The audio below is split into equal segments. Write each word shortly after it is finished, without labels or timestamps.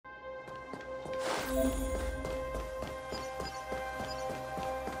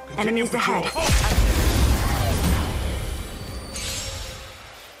Enemies ahead.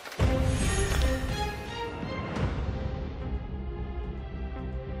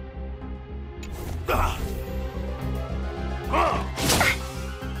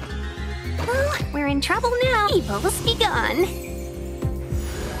 Well, we're in trouble now. Evil's begun.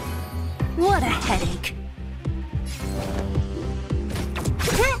 What a headache.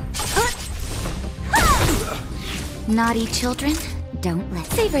 Naughty children, don't let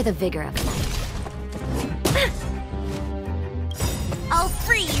savor the vigor of life. I'll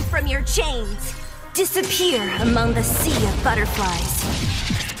free you from your chains. Disappear among the sea of butterflies.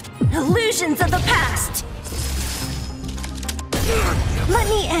 Illusions of the past. Let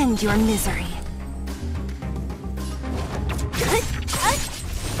me end your misery.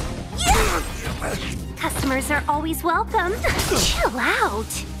 Customers are always welcome. Chill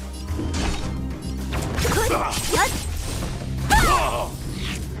out.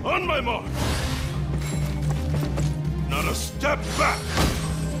 On my mark! Not a step back!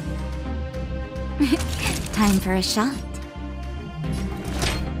 Time for a shot.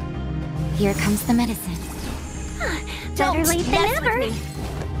 Here comes the medicine. Better late than never.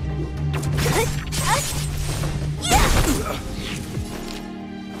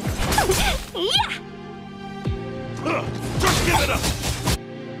 Yeah! Just give it up!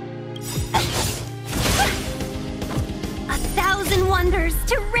 1,000 wonders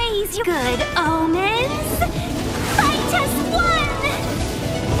to raise you. Good omens. Fight as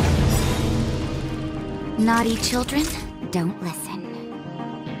one. Naughty children, don't listen.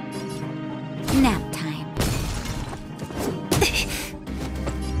 Nap time.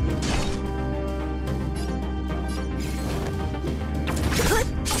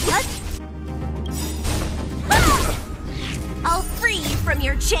 I'll free you from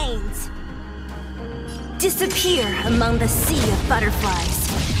your chains. Disappear among the sea of butterflies.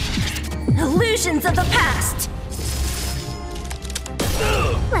 Illusions of the past.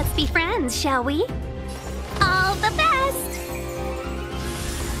 Let's be friends, shall we? All the best.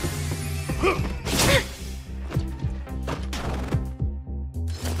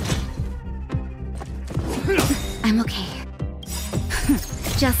 I'm okay.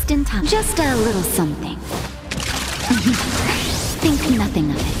 Just in time. Just a little something. Think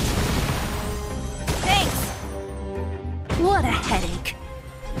nothing of it. Thanks. What a headache.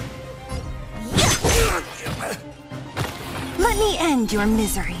 Let me end your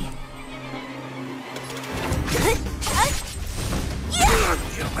misery.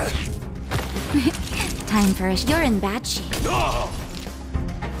 Time for a you're in bad shape.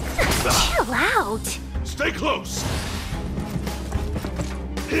 Chill out. Stay close!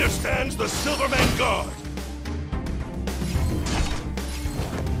 Here stands the Silvermane Guard!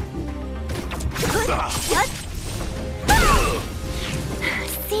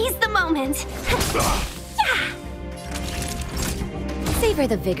 Seize the moment. Savor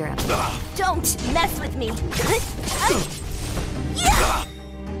the vigor of life. Don't mess with me.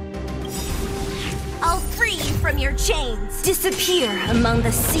 I'll free you from your chains. Disappear among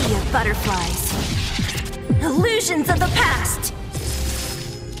the sea of butterflies. Illusions of the past.